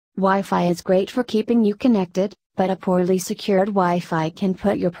Wi-Fi is great for keeping you connected, but a poorly secured Wi-Fi can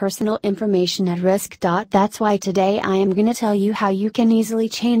put your personal information at risk. That's why today I am gonna tell you how you can easily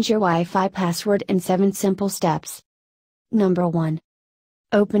change your Wi-Fi password in 7 simple steps. Number 1.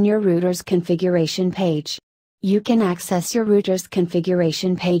 Open your router's configuration page. You can access your router's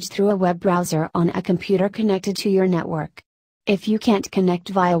configuration page through a web browser on a computer connected to your network. If you can't connect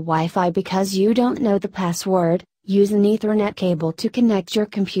via Wi-Fi because you don't know the password, use an Ethernet cable to connect your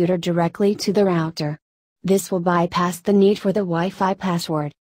computer directly to the router. This will bypass the need for the Wi-Fi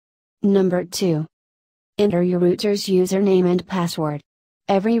password. Number 2. Enter your router's username and password.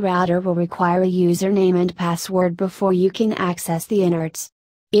 Every router will require a username and password before you can access the innards.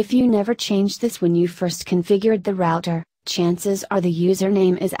 If you never changed this when you first configured the router, chances are the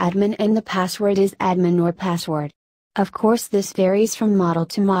username is admin and the password is admin or password. Of course, this varies from model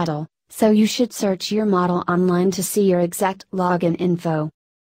to model, so you should search your model online to see your exact login info.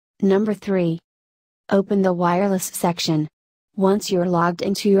 Number 3. Open the wireless section. Once you're logged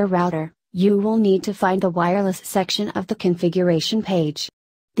into your router, you will need to find the wireless section of the configuration page.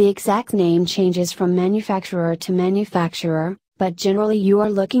 The exact name changes from manufacturer to manufacturer, but generally you are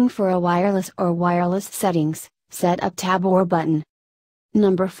looking for a wireless or wireless settings, setup tab or button.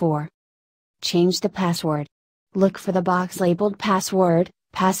 Number 4. Change the password. Look for the box labeled password,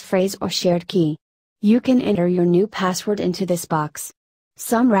 passphrase or shared key. You can enter your new password into this box.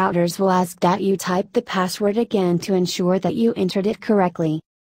 Some routers will ask that you type the password again to ensure that you entered it correctly.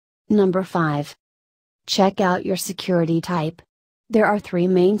 Number 5. Check out your security type. There are 3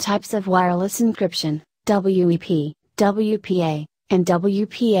 main types of wireless encryption: WEP, WPA, and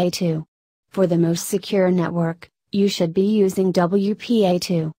WPA2. For the most secure network, you should be using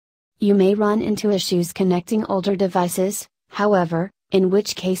WPA2. You may run into issues connecting older devices, however, in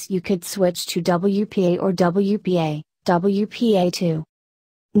which case you could switch to WPA or WPA, WPA2.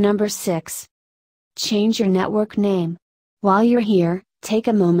 Number 6. Change your network name. While you're here, take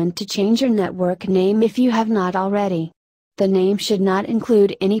a moment to change your network name if you have not already. The name should not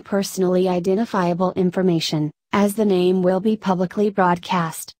include any personally identifiable information, as the name will be publicly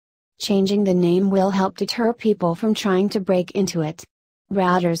broadcast. Changing the name will help deter people from trying to break into it.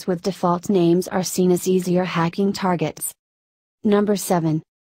 Routers with default names are seen as easier hacking targets. Number 7.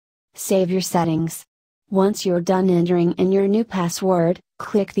 Save your settings. Once you're done entering in your new password,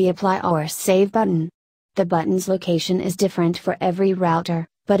 click the Apply or Save button. The button's location is different for every router,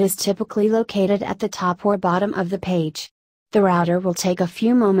 but is typically located at the top or bottom of the page. The router will take a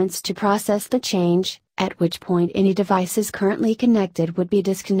few moments to process the change, at which point any devices currently connected would be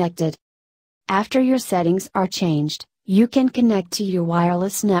disconnected. After your settings are changed, you can connect to your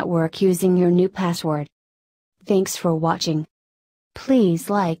wireless network using your new password. Thanks for watching. Please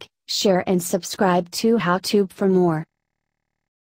like, share and subscribe to HowTube for more.